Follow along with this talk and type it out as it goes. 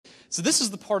So this is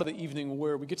the part of the evening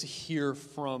where we get to hear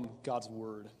from God's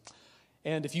Word.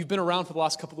 And if you've been around for the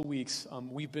last couple of weeks,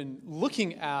 we've been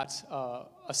looking at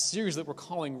a series that we're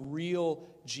calling Real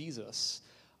Jesus.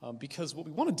 Because what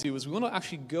we want to do is we want to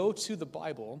actually go to the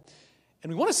Bible and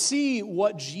we want to see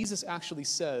what Jesus actually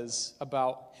says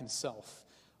about himself.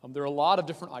 There are a lot of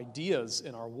different ideas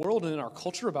in our world and in our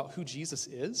culture about who Jesus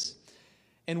is.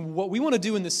 And what we want to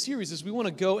do in this series is we want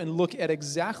to go and look at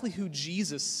exactly who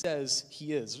Jesus says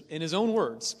he is in his own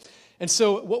words. And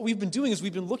so what we've been doing is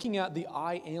we've been looking at the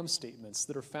I am statements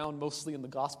that are found mostly in the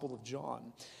Gospel of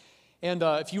John. And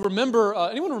if you remember,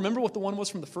 anyone remember what the one was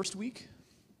from the first week?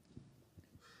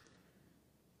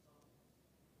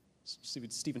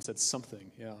 Stephen said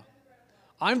something, yeah.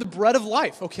 I'm the bread of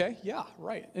life. Okay, yeah,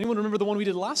 right. Anyone remember the one we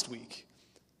did last week?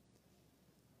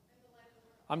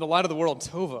 I'm the light of the world,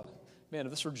 Tova. Man, if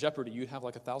this were Jeopardy, you'd have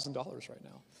like $1,000 right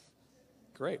now.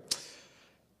 Great.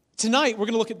 Tonight, we're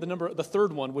going to look at the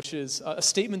third one, which is a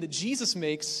statement that Jesus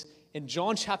makes in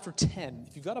John chapter 10.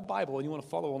 If you've got a Bible and you want to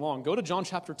follow along, go to John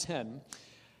chapter 10.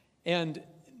 And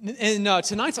in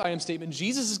tonight's I am statement,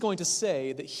 Jesus is going to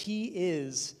say that he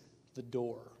is the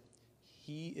door.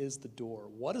 He is the door.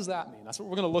 What does that mean? That's what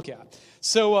we're going to look at.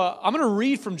 So I'm going to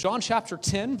read from John chapter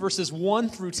 10, verses 1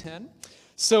 through 10.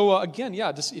 So again,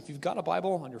 yeah, just if you've got a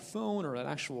Bible on your phone or an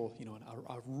actual,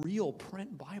 a real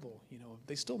print Bible,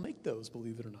 they still make those,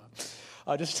 believe it or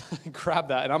not. Just grab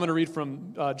that. And I'm going to read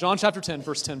from John chapter 10,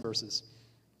 first 10 verses.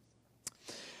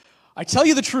 I tell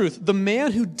you the truth, the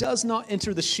man who does not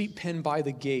enter the sheep pen by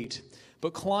the gate,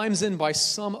 but climbs in by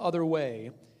some other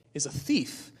way, is a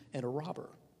thief and a robber.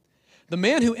 The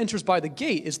man who enters by the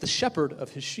gate is the shepherd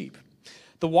of his sheep.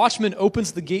 The watchman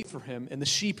opens the gate for him, and the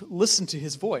sheep listen to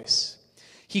his voice.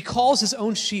 He calls his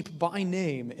own sheep by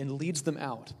name and leads them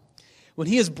out. When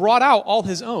he has brought out all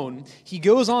his own, he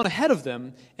goes on ahead of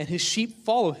them, and his sheep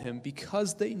follow him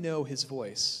because they know his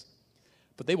voice.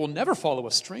 But they will never follow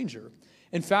a stranger.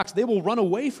 In fact, they will run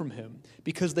away from him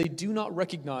because they do not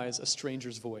recognize a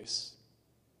stranger's voice.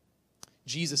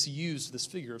 Jesus used this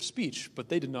figure of speech, but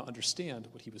they did not understand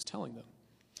what he was telling them.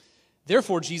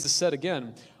 Therefore, Jesus said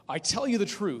again, I tell you the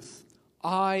truth,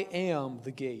 I am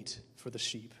the gate for the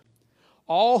sheep.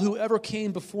 All who ever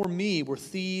came before me were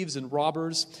thieves and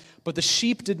robbers, but the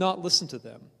sheep did not listen to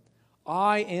them.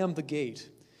 I am the gate.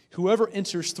 Whoever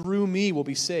enters through me will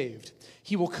be saved.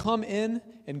 He will come in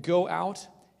and go out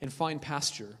and find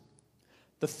pasture.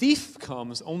 The thief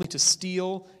comes only to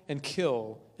steal and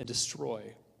kill and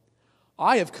destroy.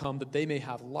 I have come that they may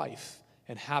have life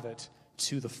and have it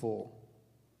to the full.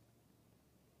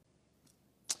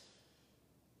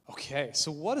 Okay,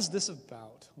 so what is this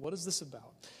about? What is this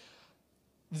about?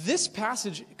 This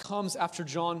passage comes after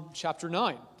John chapter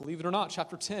 9. Believe it or not,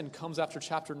 chapter 10 comes after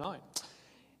chapter 9.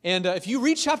 And if you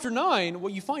read chapter 9,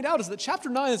 what you find out is that chapter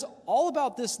 9 is all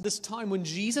about this time when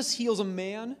Jesus heals a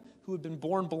man who had been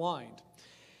born blind.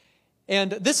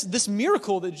 And this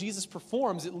miracle that Jesus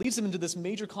performs, it leads him into this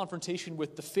major confrontation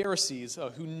with the Pharisees,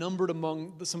 who numbered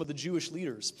among some of the Jewish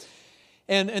leaders.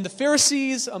 And the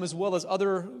Pharisees, as well as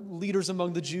other leaders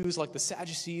among the Jews, like the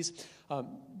Sadducees,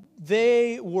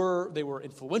 they were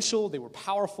influential, they were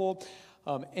powerful.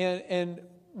 And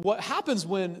what happens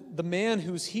when the man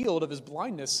who's healed of his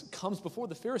blindness comes before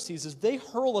the Pharisees is they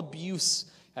hurl abuse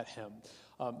at him.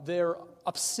 They're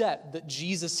upset that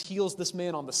Jesus heals this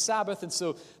man on the Sabbath, and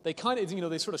so they kind of,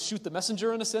 they sort of shoot the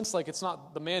messenger in a sense, like it's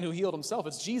not the man who healed himself,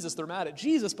 it's Jesus. They're mad at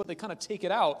Jesus, but they kind of take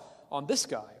it out on this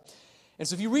guy. And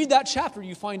so if you read that chapter,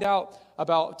 you find out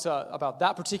about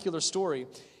that particular story.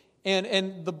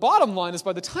 And the bottom line is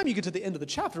by the time you get to the end of the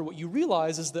chapter, what you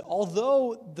realize is that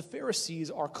although the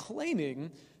Pharisees are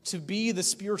claiming to be the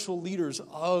spiritual leaders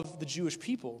of the Jewish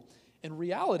people, in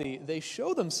reality, they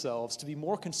show themselves to be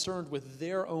more concerned with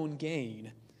their own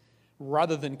gain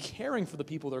rather than caring for the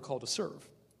people they're called to serve.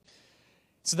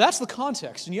 So that's the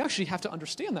context, and you actually have to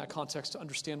understand that context to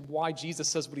understand why Jesus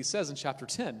says what he says in chapter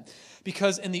 10.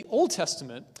 Because in the Old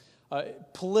Testament,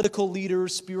 political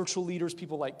leaders, spiritual leaders,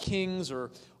 people like kings or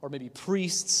maybe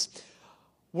priests,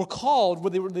 were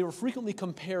called, they were frequently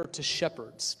compared to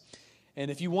shepherds. And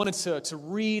if you wanted to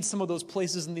read some of those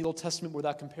places in the Old Testament where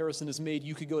that comparison is made,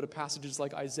 you could go to passages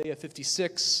like Isaiah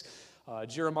 56,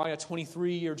 Jeremiah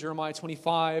 23 or Jeremiah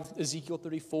 25, Ezekiel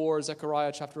 34,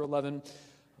 Zechariah chapter 11,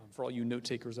 for all you note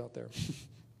takers out there.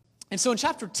 And so in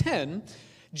chapter 10,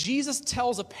 Jesus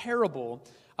tells a parable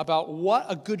about what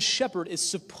a good shepherd is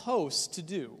supposed to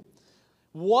do.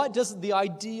 What does the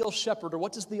ideal shepherd or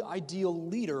what does the ideal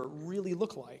leader really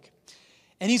look like?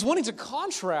 And he's wanting to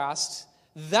contrast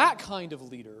that kind of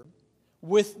leader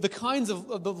with the kinds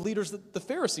of the leaders that the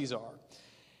Pharisees are.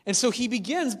 And so he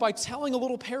begins by telling a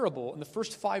little parable in the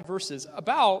first 5 verses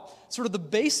about sort of the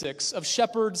basics of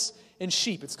shepherds and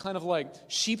sheep. It's kind of like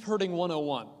sheep herding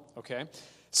 101, okay?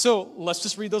 So let's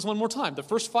just read those one more time. The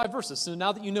first 5 verses. So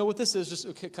now that you know what this is, just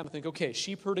kind of think, okay,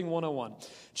 sheep herding 101.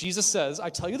 Jesus says, I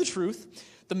tell you the truth,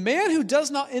 the man who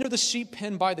does not enter the sheep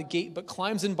pen by the gate but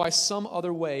climbs in by some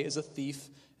other way is a thief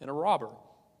and a robber.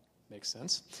 Makes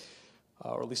sense.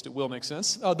 Or at least it will make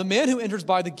sense. The man who enters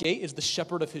by the gate is the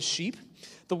shepherd of his sheep.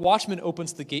 The watchman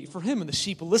opens the gate for him, and the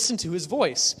sheep listen to his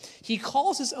voice. He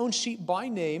calls his own sheep by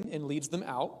name and leads them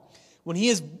out. When he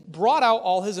has brought out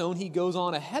all his own, he goes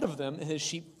on ahead of them, and his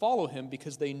sheep follow him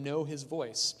because they know his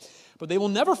voice. But they will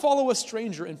never follow a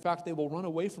stranger. In fact, they will run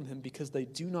away from him because they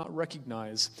do not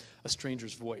recognize a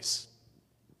stranger's voice.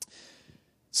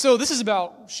 So this is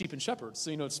about sheep and shepherds. So,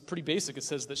 it's pretty basic. It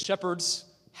says that shepherds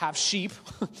have sheep,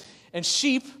 and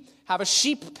sheep have a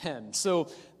sheep pen. So,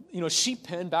 a sheep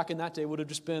pen back in that day would have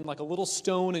just been like a little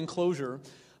stone enclosure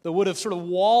that would have sort of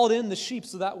walled in the sheep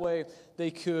so that way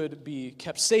they could be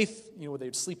kept safe, where they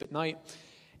would sleep at night.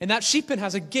 And that sheep pen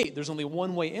has a gate. There's only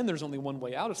one way in, there's only one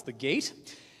way out. It's the gate.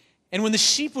 And when the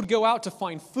sheep would go out to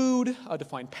find food, to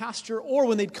find pasture, or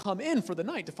when they'd come in for the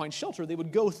night to find shelter, they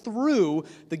would go through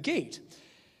the gate.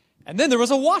 And then there was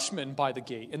a watchman by the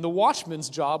gate, and the watchman's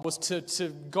job was to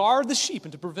guard the sheep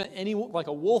and to prevent any, like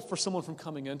a wolf or someone from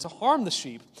coming in to harm the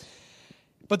sheep.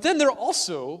 But then there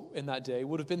also, in that day,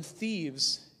 would have been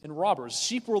thieves and robbers.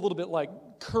 Sheep were a little bit like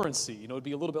currency. It would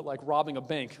be a little bit like robbing a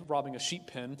bank. Robbing a sheep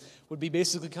pen would be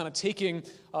basically kind of taking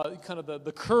kind of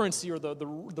the currency or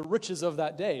the riches of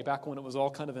that day, back when it was all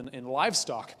kind of in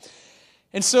livestock.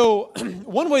 And so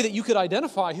one way that you could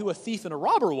identify who a thief and a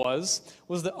robber was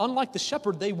that unlike the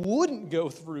shepherd, they wouldn't go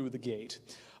through the gate.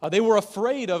 They were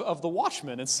afraid of the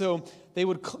watchman, and so they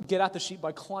would get at the sheep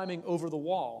by climbing over the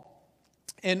wall.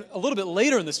 And a little bit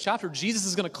later in this chapter, Jesus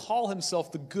is going to call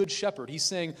himself the good shepherd. He's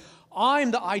saying, I'm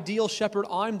the ideal shepherd.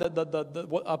 I'm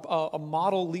what a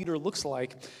model leader looks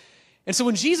like. And so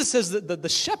when Jesus says that the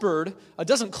shepherd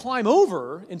doesn't climb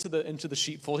over into the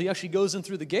sheepfold, he actually goes in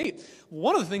through the gate.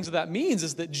 One of the things that means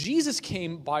is that Jesus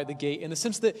came by the gate in the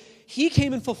sense that he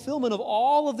came in fulfillment of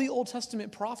all of the Old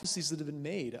Testament prophecies that have been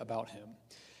made about him.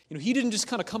 He didn't just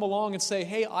kind of come along and say,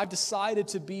 hey, I've decided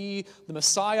to be the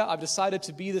Messiah. I've decided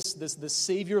to be this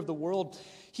Savior of the world.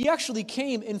 He actually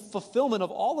came in fulfillment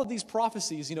of all of these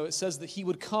prophecies. It says that he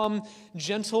would come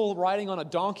gentle, riding on a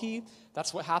donkey.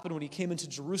 That's what happened when he came into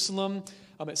Jerusalem.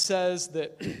 It says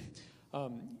that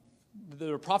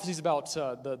there are prophecies about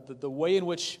the way in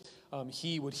which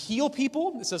he would heal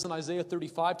people. It says in Isaiah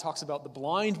 35, talks about the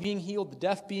blind being healed, the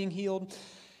deaf being healed.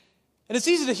 And it's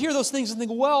easy to hear those things and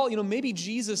think, well, maybe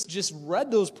Jesus just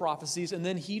read those prophecies and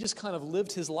then he just kind of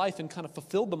lived his life and kind of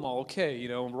fulfilled them all. Okay,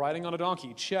 riding on a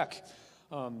donkey, check.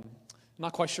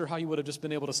 Not quite sure how he would have just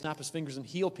been able to snap his fingers and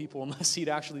heal people unless he'd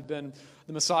actually been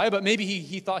the Messiah, but maybe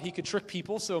he thought he could trick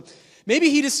people. So maybe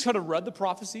he just kind of read the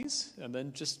prophecies and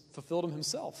then just fulfilled them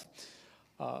himself.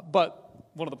 But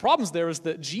one of the problems there is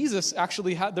that Jesus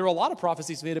actually there were a lot of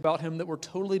prophecies made about him that were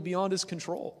totally beyond his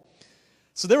control.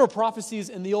 So there were prophecies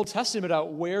in the Old Testament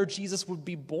about where Jesus would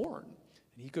be born,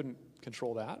 and he couldn't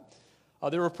control that.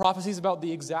 There were prophecies about the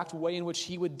exact way in which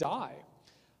he would die.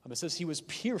 It says he was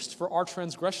pierced for our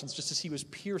transgressions, just as he was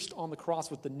pierced on the cross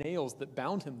with the nails that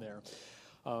bound him there.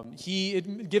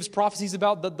 It gives prophecies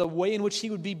about the way in which he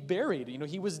would be buried.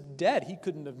 He was dead. He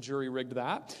couldn't have jury-rigged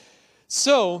that.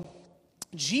 So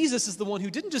Jesus is the one who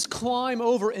didn't just climb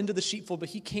over into the sheepfold, but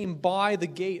he came by the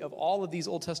gate of all of these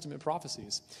Old Testament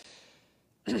prophecies.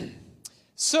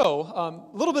 So,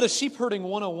 a little bit of sheep herding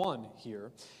 101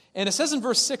 here. And it says in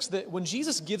verse 6 that when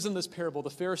Jesus gives them this parable, the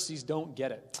Pharisees don't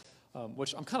get it,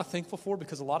 which I'm kind of thankful for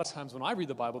because a lot of times when I read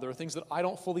the Bible, there are things that I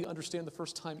don't fully understand the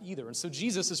first time either. And so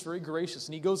Jesus is very gracious,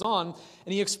 and he goes on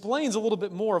and he explains a little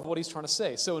bit more of what he's trying to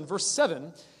say. So in verse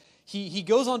 7, he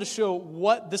goes on to show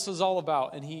what this is all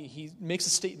about, and he makes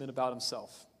a statement about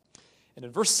himself. And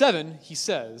in verse 7, he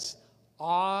says,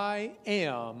 I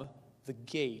am the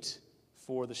gate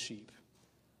for the sheep.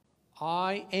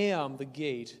 I am the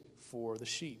gate for the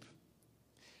sheep.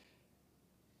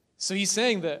 So he's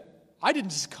saying that I didn't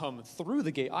just come through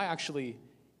the gate, I actually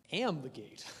am the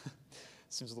gate.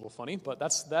 Seems a little funny, but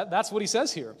that's what he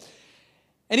says here.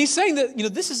 And he's saying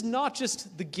that, this is not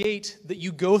just the gate that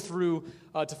you go through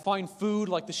to find food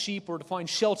like the sheep or to find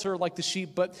shelter like the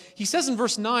sheep, but he says in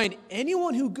verse 9,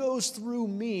 anyone who goes through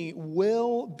me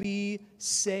will be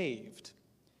saved.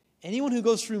 Anyone who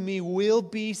goes through me will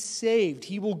be saved.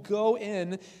 He will go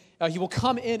in, he will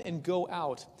come in and go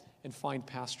out and find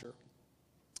pasture.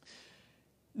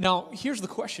 Now, here's the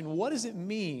question. What does it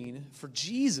mean for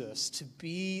Jesus to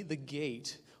be the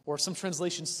gate? or some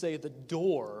translations say the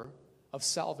door of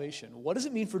salvation. What does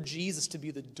it mean for Jesus to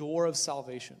be the door of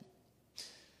salvation?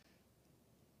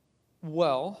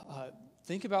 Well,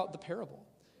 think about the parable.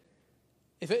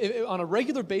 If on a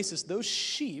regular basis, those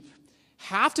sheep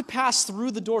have to pass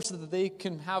through the door so that they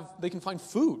can find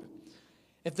food.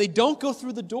 If they don't go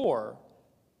through the door,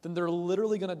 then they're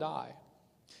literally going to die.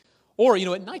 Or,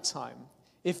 at nighttime,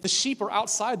 if the sheep are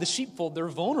outside the sheepfold, they're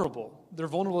vulnerable. They're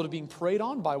vulnerable to being preyed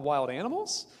on by wild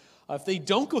animals. If they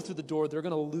don't go through the door, they're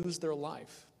going to lose their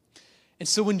life. And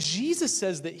so when Jesus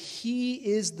says that he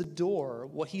is the door,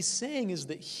 what he's saying is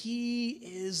that he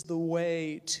is the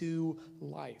way to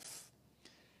life.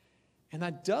 And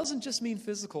that doesn't just mean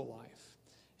physical life.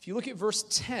 If you look at verse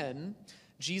 10,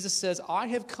 Jesus says, I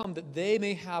have come that they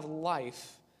may have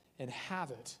life and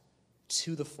have it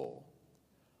to the full.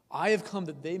 I have come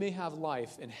that they may have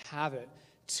life and have it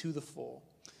to the full.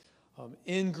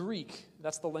 In Greek,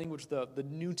 that's the language the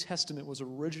New Testament was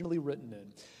originally written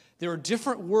in. There are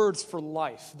different words for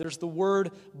life. There's the word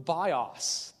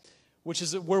bios, which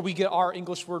is where we get our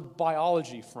English word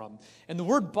biology from. And the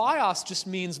word bios just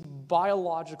means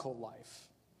biological life.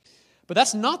 But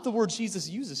that's not the word Jesus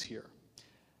uses here.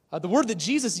 The word that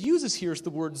Jesus uses here is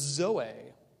the word zoe,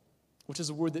 which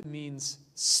is a word that means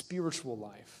spiritual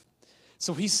life.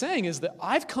 So what he's saying is that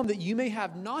I've come that you may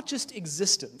have not just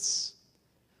existence,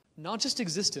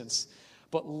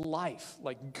 but life,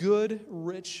 like good,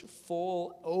 rich,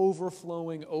 full,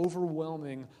 overflowing,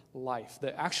 overwhelming life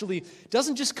that actually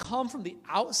doesn't just come from the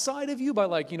outside of you by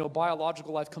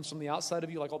biological life comes from the outside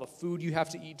of you, like all the food you have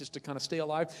to eat just to kind of stay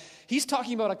alive. He's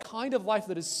talking about a kind of life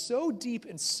that is so deep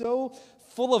and so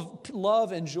full of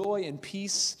love and joy and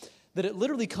peace that it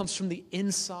literally comes from the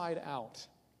inside out.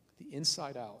 The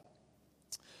inside out.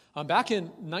 Back in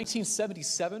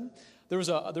 1977, there was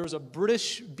a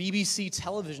British BBC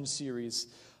television series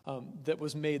that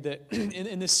was made that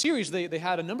in this series they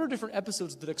had a number of different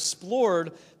episodes that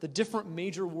explored the different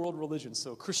major world religions.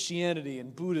 So Christianity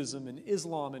and Buddhism and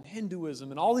Islam and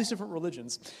Hinduism and all these different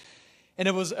religions. And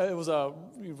it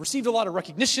received a lot of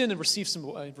recognition and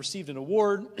received an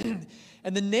award.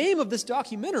 And the name of this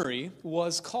documentary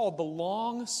was called The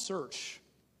Long Search.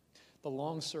 The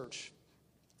Long Search.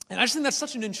 And I just think that's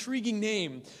such an intriguing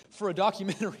name for a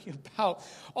documentary about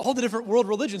all the different world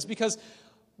religions, because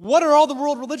what are all the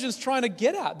world religions trying to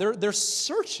get at? They're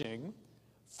searching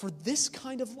for this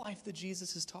kind of life that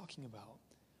Jesus is talking about.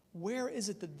 Where is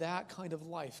it that kind of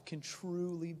life can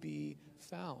truly be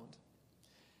found?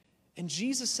 And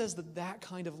Jesus says that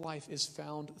kind of life is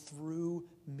found through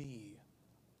me.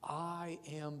 I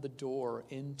am the door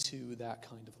into that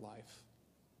kind of life.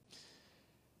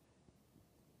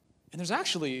 And there's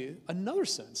actually another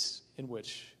sense in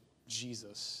which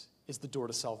Jesus is the door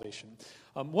to salvation.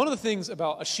 One of the things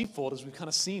about a sheepfold, as we've kind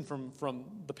of seen from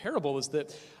the parable, is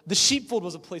that the sheepfold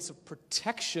was a place of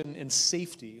protection and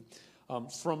safety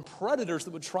from predators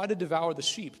that would try to devour the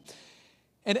sheep.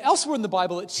 And elsewhere in the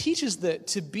Bible, it teaches that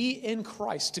to be in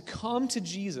Christ, to come to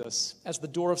Jesus as the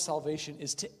door of salvation,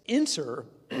 is to enter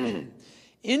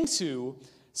into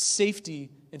safety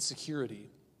and security.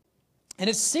 And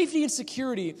it's safety and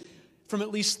security from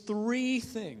at least three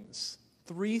things.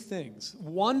 Three things.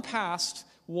 One past,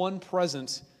 one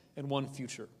present, and one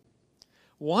future.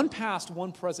 One past,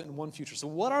 one present, and one future. So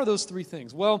what are those three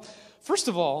things? Well, first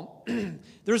of all,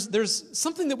 there's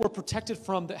something that we're protected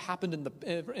from that happened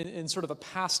in sort of a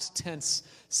past tense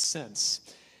sense.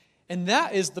 And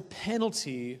that is the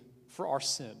penalty for our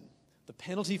sin. The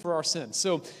penalty for our sin.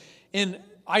 So in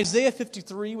Isaiah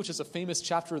 53, which is a famous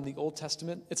chapter in the Old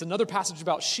Testament, it's another passage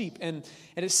about sheep. And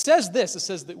it says this, it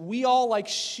says that we all like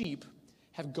sheep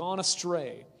have gone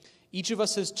astray. Each of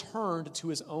us has turned to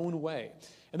his own way.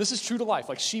 And this is true to life.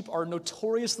 Like, sheep are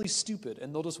notoriously stupid,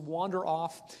 and they'll just wander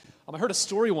off. I heard a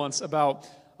story once about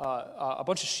a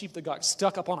bunch of sheep that got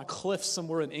stuck up on a cliff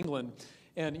somewhere in England.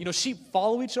 And, sheep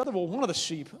follow each other. Well, one of the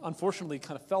sheep, unfortunately,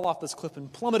 kind of fell off this cliff and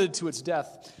plummeted to its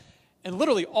death. And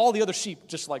literally all the other sheep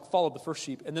just followed the first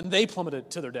sheep, and then they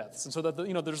plummeted to their deaths. And so that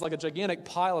there's a gigantic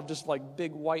pile of just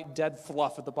big white dead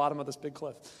fluff at the bottom of this big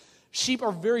cliff. Sheep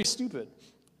are very stupid.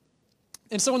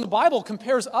 And so when the Bible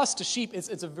compares us to sheep,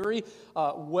 it's a very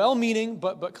well-meaning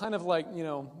but kind of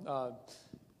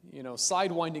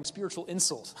sidewinding spiritual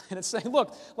insult. And it's saying,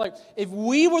 look, if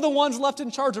we were the ones left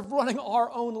in charge of running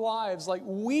our own lives,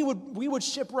 we would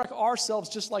shipwreck ourselves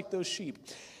just like those sheep.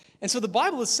 And so the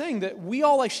Bible is saying that we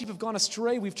all like sheep have gone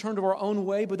astray, we've turned to our own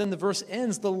way, but then the verse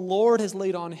ends, the Lord has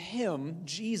laid on him,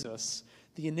 Jesus,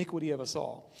 the iniquity of us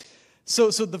all.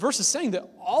 So the verse is saying that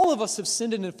all of us have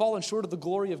sinned and fallen short of the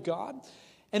glory of God.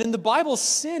 And in the Bible,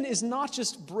 sin is not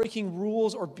just breaking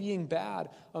rules or being bad.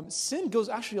 Sin goes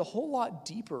actually a whole lot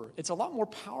deeper. It's a lot more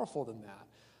powerful than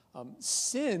that.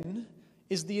 Sin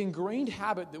is the ingrained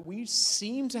habit that we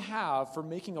seem to have for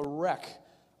making a wreck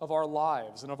of our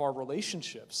lives and of our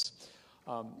relationships.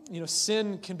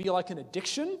 Sin can be like an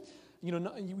addiction.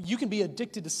 You can be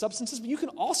addicted to substances, but you can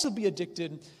also be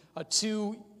addicted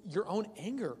to your own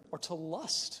anger or to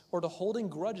lust or to holding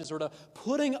grudges or to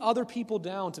putting other people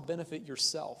down to benefit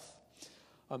yourself.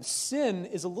 Sin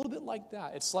is a little bit like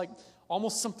that. It's like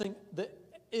almost something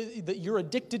that you're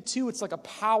addicted to. It's like a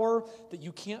power that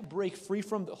you can't break free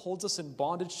from that holds us in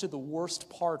bondage to the worst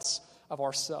parts of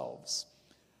ourselves.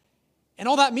 And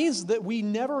all that means that we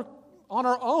never on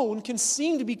our own can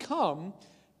seem to become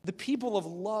the people of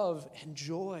love and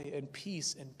joy and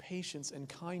peace and patience and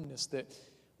kindness that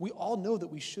we all know that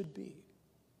we should be.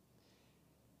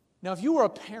 Now, if you were a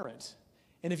parent,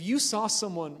 and if you saw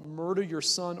someone murder your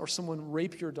son or someone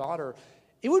rape your daughter,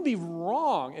 it would be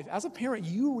wrong if, as a parent,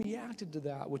 you reacted to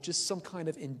that with just some kind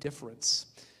of indifference.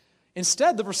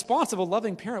 Instead, the response of a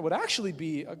loving parent would actually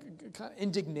be a kind of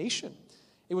indignation.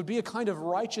 It would be a kind of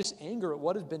righteous anger at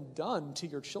what had been done to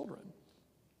your children.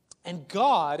 And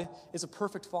God is a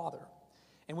perfect father.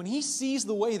 And when he sees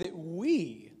the way that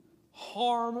we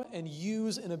harm and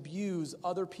use and abuse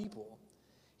other people,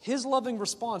 his loving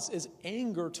response is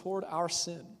anger toward our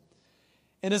sin.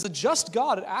 And as a just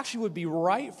God, it actually would be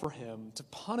right for him to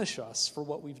punish us for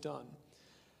what we've done.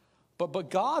 But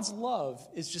God's love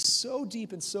is just so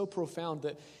deep and so profound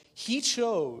that he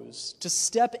chose to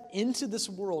step into this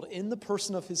world in the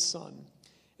person of his son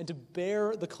and to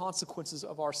bear the consequences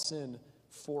of our sin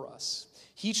for us.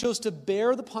 He chose to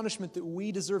bear the punishment that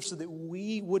we deserve so that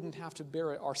we wouldn't have to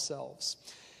bear it ourselves.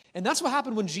 And that's what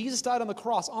happened when Jesus died on the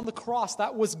cross. On the cross,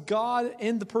 that was God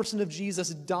in the person of Jesus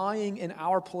dying in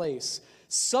our place,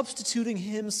 substituting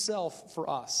himself for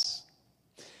us.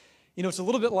 It's a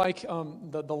little bit like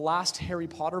the last Harry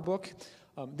Potter book.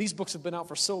 These books have been out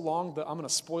for so long that I'm going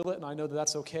to spoil it, and I know that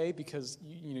that's okay because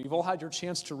you've all had your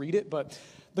chance to read it. But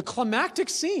the climactic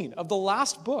scene of the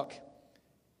last book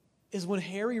is when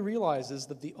Harry realizes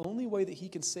that the only way that he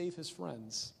can save his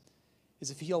friends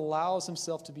is if he allows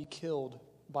himself to be killed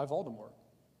by Voldemort.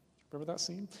 Remember that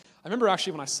scene? I remember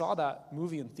actually when I saw that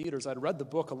movie in theaters, I'd read the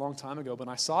book a long time ago, but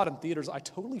when I saw it in theaters, I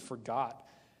totally forgot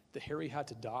that Harry had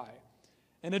to die.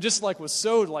 And it just was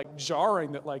so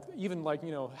jarring that even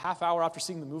half hour after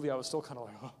seeing the movie, I was still kind of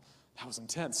oh, that was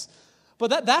intense.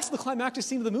 But that's the climactic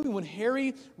scene of the movie when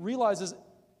Harry realizes,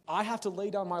 I have to lay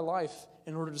down my life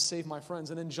in order to save my friends.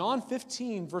 And in John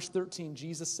 15, verse 13,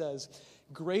 Jesus says,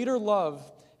 greater love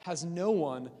has no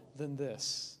one than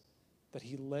this, that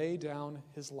he lay down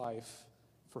his life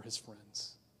for his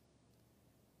friends.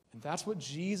 And that's what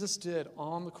Jesus did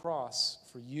on the cross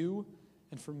for you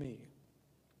and for me.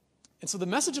 And so the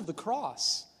message of the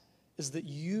cross is that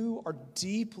you are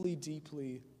deeply,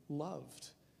 deeply loved.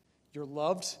 You're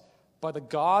loved by the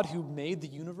God who made the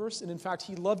universe. And in fact,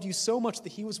 he loved you so much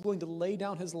that he was willing to lay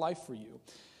down his life for you.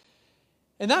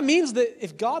 And that means that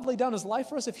if God laid down his life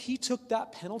for us, if he took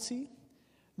that penalty,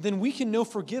 then we can know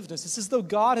forgiveness. It's as though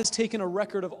God has taken a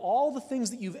record of all the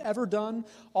things that you've ever done,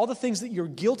 all the things that you're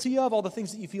guilty of, all the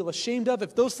things that you feel ashamed of.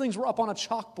 If those things were up on a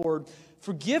chalkboard,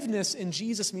 forgiveness in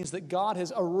Jesus means that God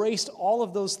has erased all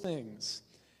of those things,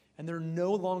 and they're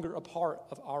no longer a part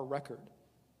of our record.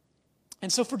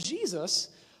 And so for Jesus,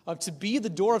 to be the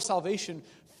door of salvation,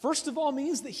 first of all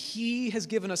means that he has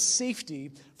given us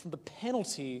safety from the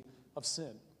penalty of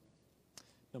sin.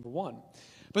 Number one.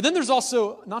 But then there's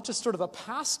also not just sort of a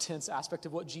past tense aspect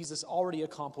of what Jesus already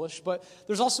accomplished, but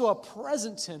there's also a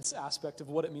present tense aspect of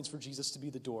what it means for Jesus to be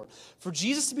the door. For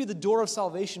Jesus to be the door of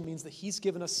salvation means that he's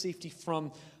given us safety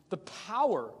from the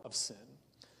power of sin.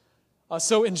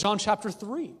 So in John chapter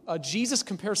 3, Jesus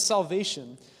compares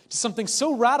salvation to something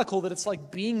so radical that it's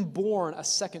like being born a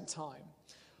second time.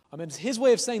 And it's his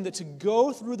way of saying that to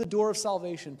go through the door of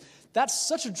salvation, that's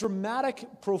such a dramatic,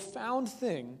 profound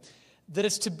thing that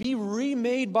it's to be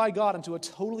remade by God into a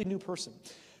totally new person.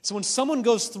 So when someone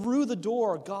goes through the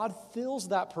door, God fills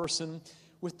that person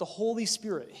with the Holy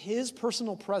Spirit, his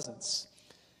personal presence.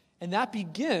 And that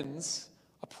begins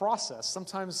a process,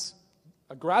 sometimes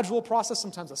a gradual process,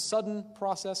 sometimes a sudden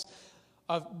process,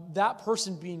 of that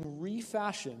person being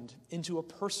refashioned into a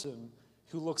person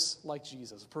who looks like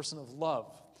Jesus, a person of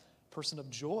love, a person of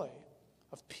joy,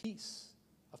 of peace,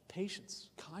 of patience,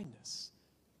 kindness,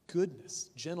 goodness,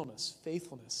 gentleness,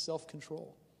 faithfulness,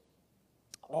 self-control.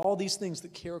 All these things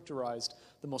that characterized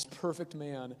the most perfect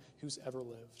man who's ever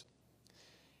lived.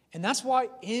 And that's why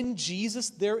in Jesus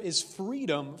there is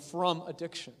freedom from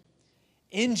addiction.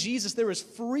 In Jesus, there is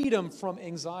freedom from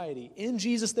anxiety. In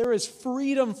Jesus, there is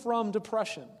freedom from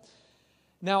depression.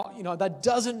 Now, that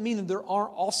doesn't mean that there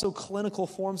aren't also clinical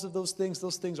forms of those things.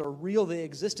 Those things are real. They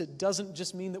exist. It doesn't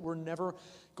just mean that we're never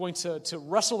going to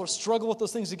wrestle or struggle with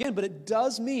those things again, but it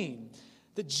does mean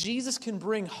that Jesus can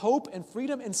bring hope and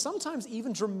freedom and sometimes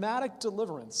even dramatic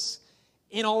deliverance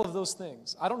in all of those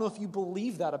things. I don't know if you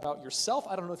believe that about yourself.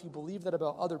 I don't know if you believe that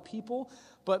about other people,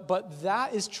 but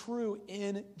that is true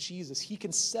in Jesus. He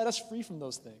can set us free from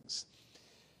those things.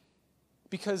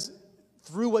 Because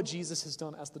through what Jesus has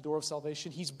done as the door of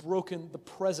salvation, he's broken the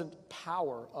present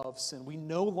power of sin. We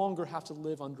no longer have to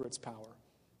live under its power.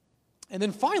 And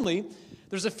then finally,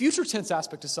 there's a future tense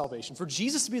aspect to salvation. For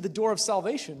Jesus to be the door of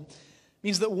salvation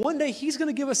means that one day he's going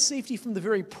to give us safety from the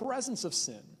very presence of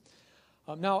sin.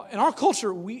 Now, in our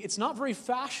culture, it's not very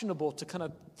fashionable to kind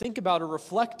of think about or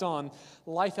reflect on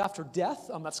life after death.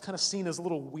 That's kind of seen as a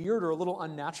little weird or a little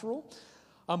unnatural.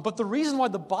 But the reason why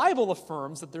the Bible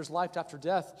affirms that there's life after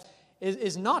death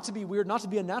is not to be weird, not to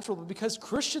be unnatural, but because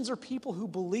Christians are people who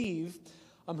believe,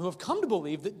 who have come to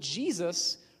believe that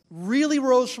Jesus really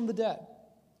rose from the dead.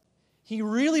 He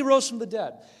really rose from the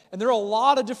dead. And there are a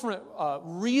lot of different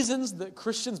reasons that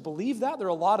Christians believe that. There are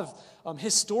a lot of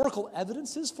historical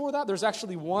evidences for that. There's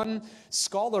actually one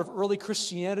scholar of early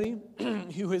Christianity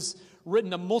who has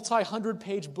written a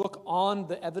multi-hundred-page book on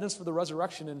the evidence for the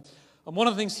resurrection. And one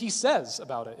of the things he says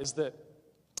about it is that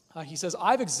he says,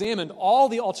 I've examined all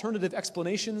the alternative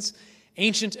explanations,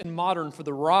 ancient and modern, for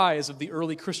the rise of the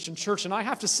early Christian church. And I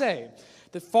have to say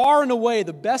that far and away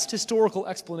the best historical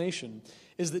explanation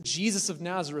is that Jesus of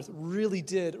Nazareth really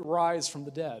did rise from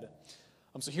the dead.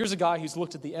 So here's a guy who's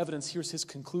looked at the evidence. Here's his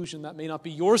conclusion. That may not be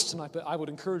yours tonight, but I would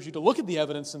encourage you to look at the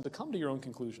evidence and to come to your own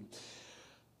conclusion.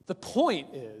 The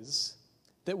point is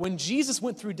that when Jesus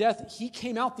went through death, he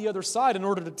came out the other side in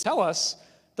order to tell us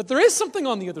that there is something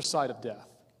on the other side of death.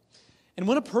 And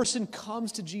when a person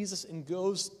comes to Jesus and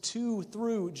goes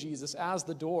through Jesus as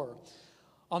the door,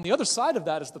 on the other side of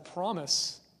that is the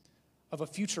promise of a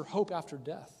future hope after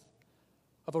death,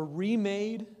 of a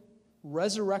remade,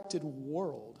 resurrected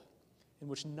world in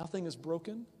which nothing is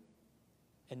broken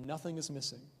and nothing is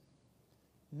missing.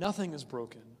 Nothing is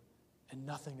broken and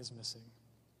nothing is missing.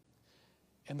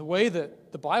 And the way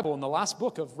that the Bible in the last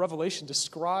book of Revelation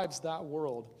describes that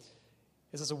world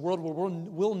is as a world where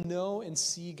we'll know and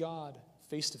see God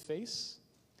face to face,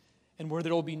 and where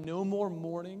there will be no more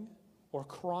mourning or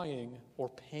crying or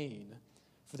pain,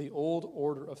 for the old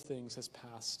order of things has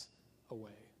passed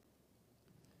away.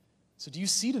 So do you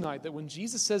see tonight that when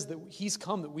Jesus says that he's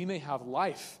come that we may have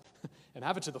life and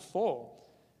have it to the full,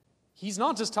 he's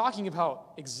not just talking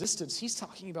about existence, he's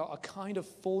talking about a kind of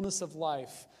fullness of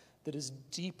life that is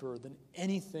deeper than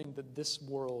anything that this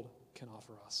world can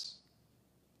offer us.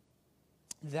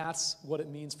 That's what it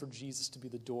means for Jesus to be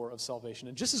the door of salvation.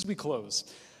 And just as we close,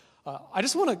 I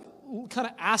just want to kind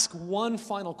of ask one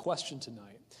final question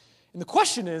tonight. And the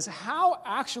question is, how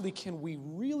actually can we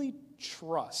really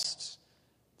trust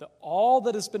that all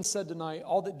that has been said tonight,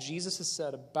 all that Jesus has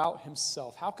said about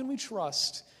himself, how can we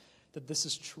trust that this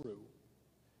is true?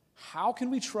 How can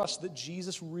we trust that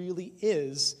Jesus really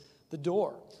is the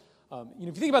door? If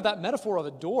you think about that metaphor of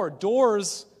a door,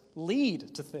 doors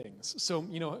lead to things. So,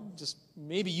 just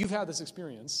maybe you've had this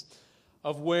experience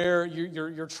of where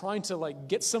you're trying to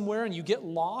get somewhere and you get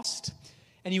lost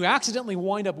and you accidentally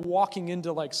wind up walking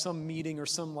into some meeting or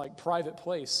some private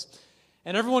place.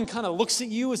 And everyone kind of looks at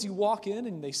you as you walk in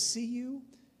and they see you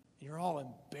and you're all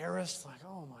embarrassed,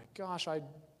 oh my gosh, I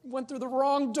went through the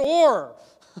wrong door.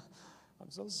 I'm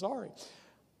so sorry.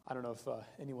 I don't know if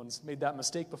anyone's made that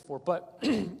mistake before, but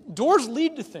doors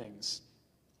lead to things.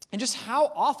 And just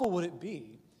how awful would it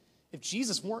be if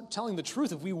Jesus weren't telling the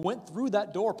truth, if we went through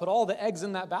that door, put all the eggs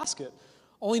in that basket,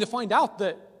 only to find out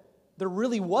that there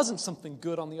really wasn't something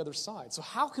good on the other side? So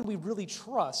how can we really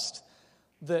trust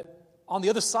that on the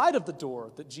other side of the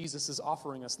door that Jesus is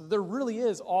offering us, that there really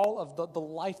is all of the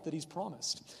life that he's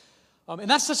promised? And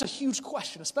that's such a huge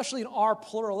question, especially in our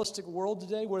pluralistic world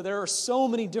today where there are so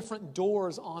many different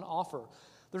doors on offer.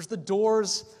 There's the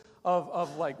doors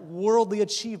of worldly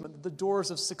achievement, the doors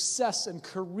of success and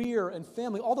career and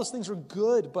family. All those things are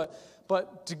good,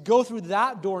 but to go through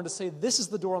that door and to say, this is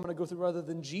the door I'm going to go through rather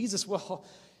than Jesus, well,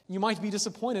 you might be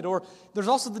disappointed. Or there's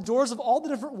also the doors of all the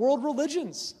different world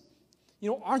religions.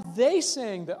 Aren't they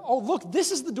saying that, oh, look,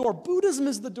 this is the door, Buddhism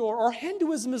is the door, or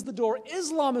Hinduism is the door,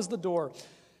 Islam is the door?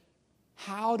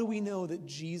 How do we know that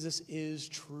Jesus is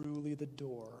truly the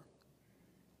door?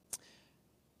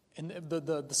 And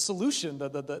the solution,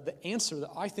 the answer that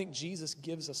I think Jesus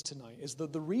gives us tonight is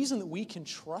the reason that we can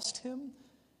trust him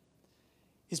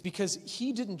is because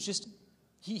he didn't just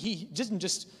he didn't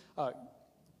just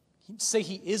say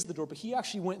he is the door, but he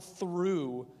actually went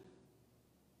through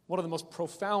one of the most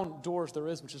profound doors there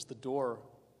is, which is the door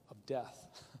of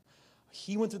death.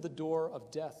 He went through the door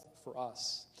of death for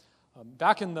us.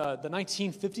 Back in the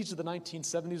 1950s to the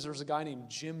 1970s, there was a guy named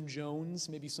Jim Jones.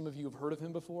 Maybe some of you have heard of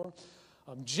him before.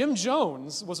 Jim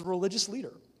Jones was a religious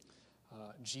leader.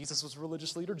 Jesus was a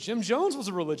religious leader. Jim Jones was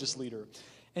a religious leader.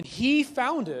 And he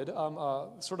founded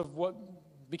sort of what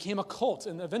became a cult.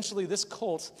 And eventually this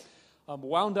cult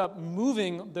wound up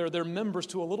moving their members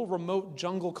to a little remote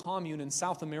jungle commune in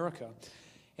South America.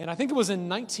 And I think it was in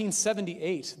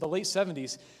 1978, the late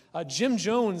 70s, Jim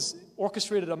Jones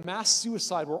orchestrated a mass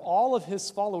suicide where all of his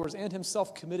followers and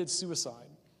himself committed suicide.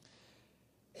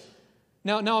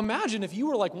 Now imagine if you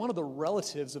were like one of the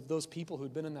relatives of those people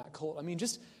who'd been in that cult. I mean,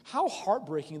 just how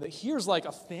heartbreaking that here's like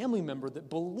a family member that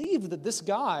believed that this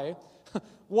guy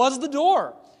was the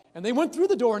door. And they went through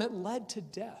the door and it led to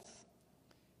death.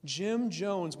 Jim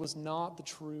Jones was not the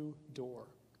true door.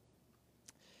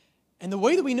 And the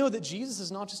way that we know that Jesus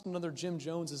is not just another Jim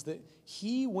Jones is that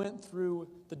he went through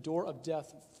the door of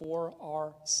death for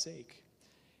our sake.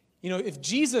 You know, if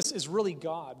Jesus is really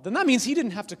God, then that means he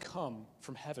didn't have to come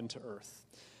from heaven to earth.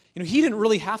 You know, he didn't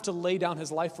really have to lay down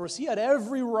his life for us. He had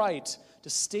every right to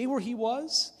stay where he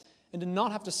was and to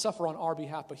not have to suffer on our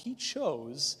behalf, but he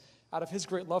chose, out of his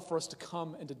great love for us, to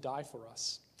come and to die for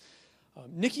us.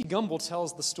 Nicky Gumbel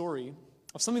tells the story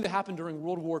of something that happened during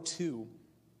World War II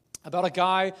about a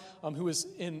guy who was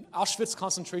in Auschwitz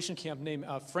concentration camp named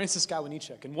Francis Guy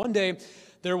Winnicek. And one day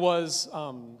there was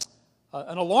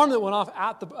an alarm that went off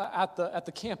at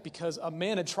the camp because a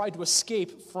man had tried to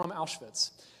escape from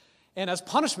Auschwitz. And as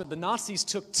punishment, the Nazis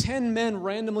took 10 men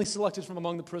randomly selected from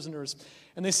among the prisoners,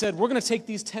 and they said, we're going to take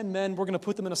these 10 men, we're going to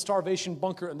put them in a starvation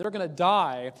bunker, and they're going to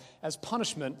die as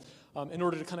punishment in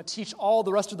order to kind of teach all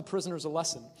the rest of the prisoners a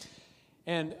lesson.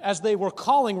 And as they were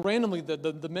calling randomly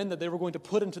the men that they were going to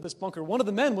put into this bunker, one of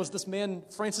the men was this man,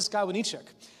 Francis Guy Winnicek.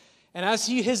 And as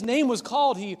his name was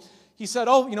called, he said,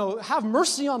 have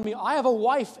mercy on me. I have a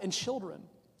wife and children.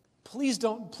 Please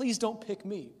don't pick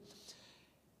me.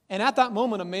 And at that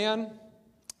moment, a man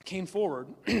came forward,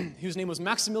 whose name was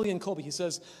Maximilian Kolbe. He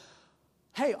says,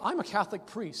 hey, I'm a Catholic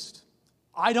priest.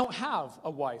 I don't have a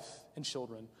wife and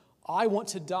children. I want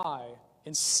to die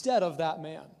instead of that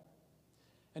man.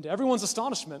 And to everyone's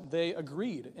astonishment, they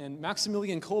agreed. And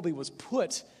Maximilian Kolbe was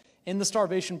put in the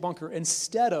starvation bunker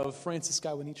instead of Francis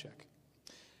Guy Winnicek.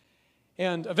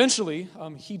 And eventually,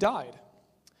 he died.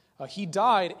 He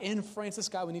died in Francis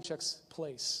Guy Winnicek's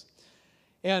place.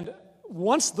 And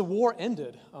once the war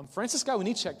ended, Francis Guy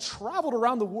Winnicek traveled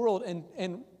around the world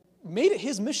and made it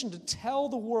his mission to tell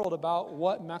the world about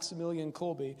what Maximilian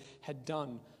Kolbe had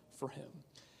done for him.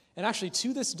 And actually,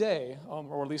 to this day,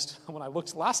 or at least when I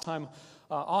looked last time,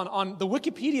 on the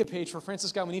Wikipedia page for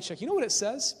Francis Guy Winnicek, you know what it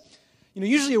says?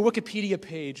 Usually a Wikipedia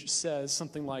page says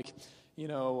something like,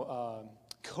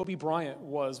 Kobe Bryant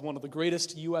was one of the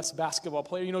greatest U.S. basketball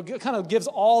players. Kind of gives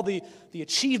all the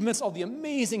achievements, all the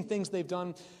amazing things they've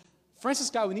done.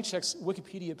 Francis Guy Winnicek's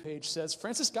Wikipedia page says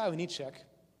Francis Guy Winnicek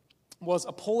was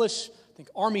a Polish,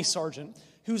 army sergeant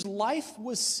whose life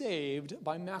was saved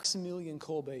by Maximilian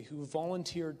Kolbe, who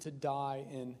volunteered to die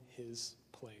in his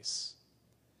place.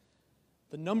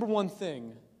 The number one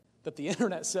thing that the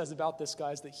internet says about this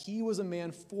guy is that he was a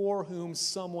man for whom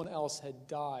someone else had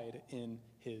died in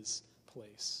his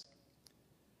place.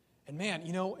 And man,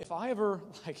 if I ever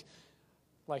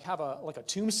have a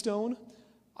tombstone,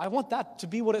 I want that to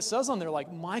be what it says on there.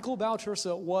 Like, Michael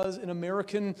Bautursa was an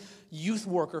American youth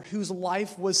worker whose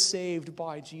life was saved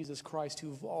by Jesus Christ,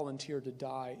 who volunteered to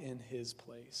die in his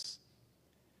place.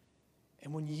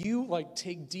 And when you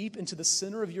take deep into the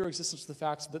center of your existence the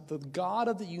fact that the God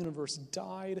of the universe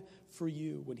died for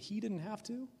you when he didn't have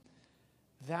to,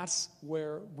 that's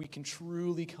where we can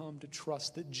truly come to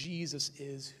trust that Jesus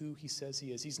is who he says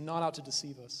he is. He's not out to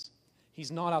deceive us.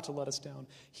 He's not out to let us down.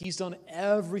 He's done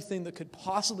everything that could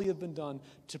possibly have been done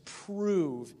to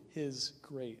prove his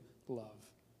great love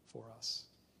for us.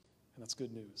 And that's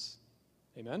good news.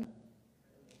 Amen?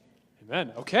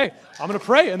 Amen. Okay, I'm going to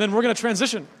pray, and then we're going to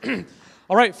transition.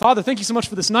 All right, Father, thank you so much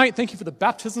for this night. Thank you for the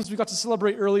baptisms we got to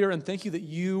celebrate earlier, and thank you that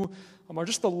you are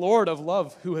just the Lord of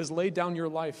love who has laid down your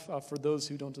life for those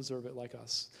who don't deserve it like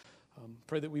us.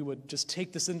 Pray that we would just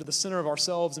take this into the center of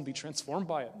ourselves and be transformed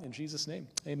by it. In Jesus' name,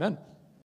 amen.